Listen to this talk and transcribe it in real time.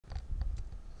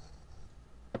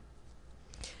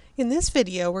In this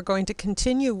video, we're going to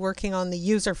continue working on the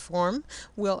user form.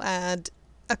 We'll add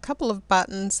a couple of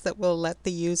buttons that will let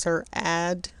the user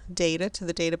add data to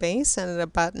the database, and a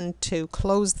button to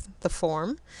close the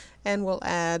form, and we'll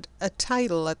add a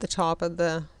title at the top of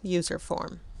the user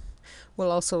form.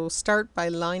 We'll also start by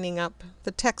lining up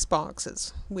the text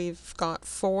boxes. We've got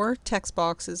 4 text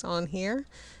boxes on here,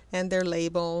 and they're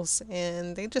labels,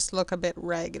 and they just look a bit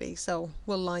raggedy, so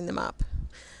we'll line them up.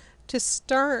 To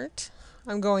start,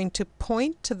 I'm going to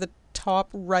point to the top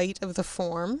right of the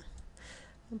form,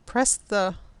 press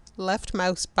the left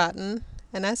mouse button,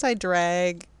 and as I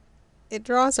drag, it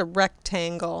draws a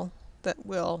rectangle that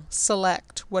will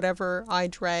select whatever I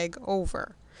drag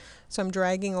over. So I'm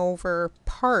dragging over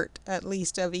part, at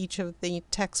least, of each of the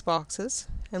text boxes,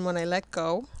 and when I let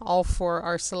go, all 4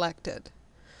 are selected.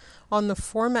 On the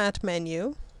Format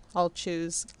menu, I'll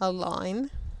choose Align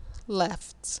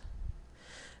Lefts.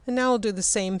 And now I'll do the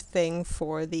same thing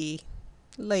for the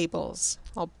labels.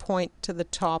 I'll point to the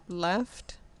top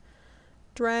left,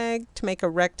 drag to make a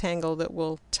rectangle that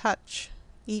will touch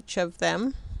each of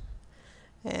them,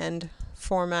 and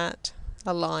Format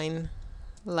Align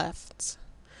Lefts.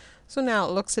 So now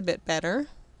it looks a bit better,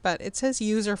 but it says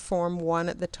UserForm 1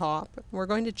 at the top. We're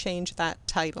going to change that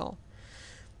title.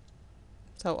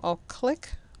 So I'll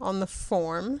click on the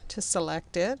form to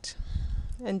select it,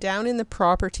 and down in the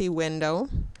Property window,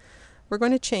 we're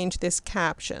going to change this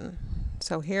caption.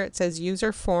 So here it says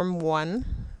UserForm 1.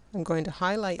 I'm going to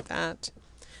highlight that.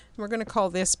 We're going to call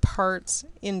this Parts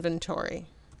Inventory.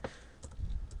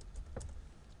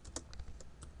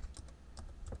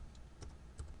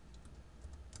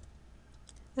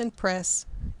 And press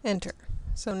Enter.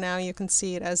 So now you can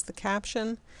see it as the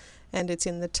caption, and it's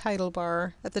in the title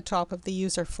bar at the top of the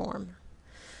user form.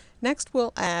 Next,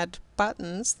 we'll add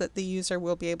buttons that the user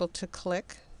will be able to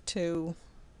click to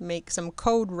make some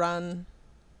code run.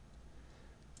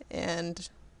 And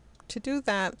to do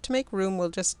that, to make room, we'll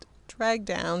just drag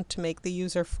down to make the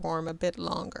user form a bit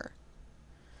longer.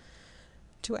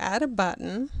 To add a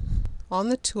button, on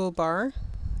the toolbar,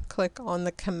 click on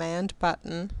the Command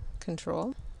button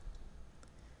control,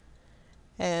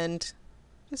 and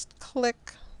just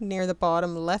click near the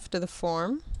bottom left of the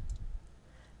form,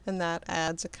 and that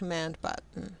adds a command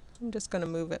button. I'm just going to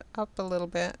move it up a little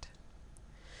bit.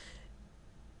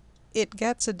 It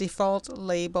gets a default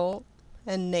label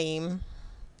and name,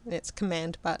 and it's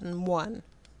command button 1.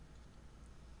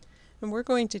 And we're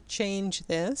going to change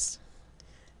this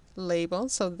label,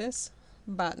 so this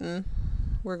button,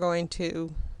 we're going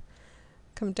to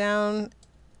come down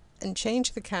and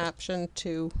change the caption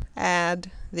to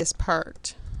add this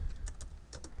part.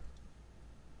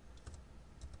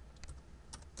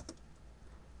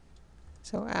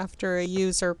 So after a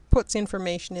user puts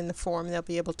information in the form, they'll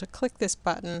be able to click this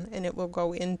button and it will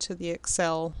go into the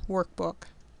Excel workbook.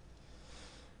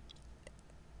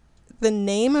 The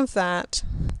name of that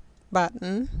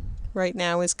button right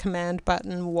now is Command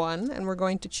Button 1, and we're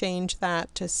going to change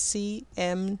that to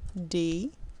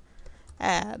CMD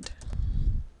Add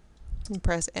and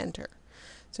press Enter.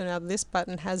 So now this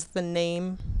button has the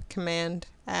name Command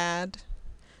Add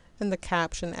and the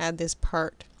caption Add this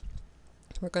part.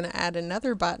 We're going to add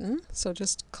another button, so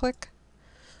just click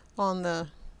on the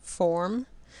form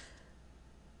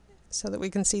so that we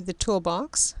can see the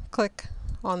toolbox. Click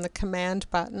on the Command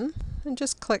button and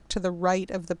just click to the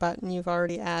right of the button you've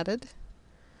already added.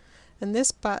 And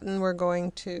this button we're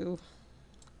going to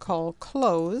call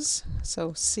Close,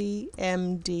 so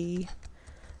CMD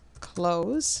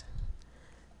Close.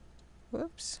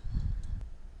 Whoops.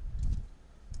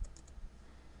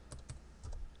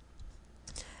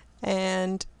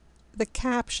 And the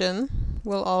caption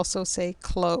will also say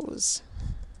Close.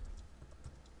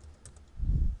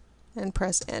 And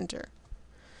press Enter.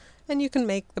 And you can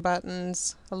make the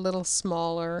buttons a little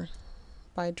smaller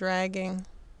by dragging.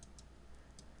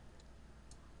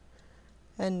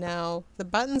 And now the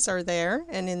buttons are there,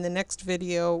 and in the next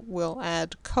video we'll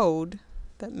add code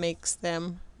that makes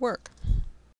them work.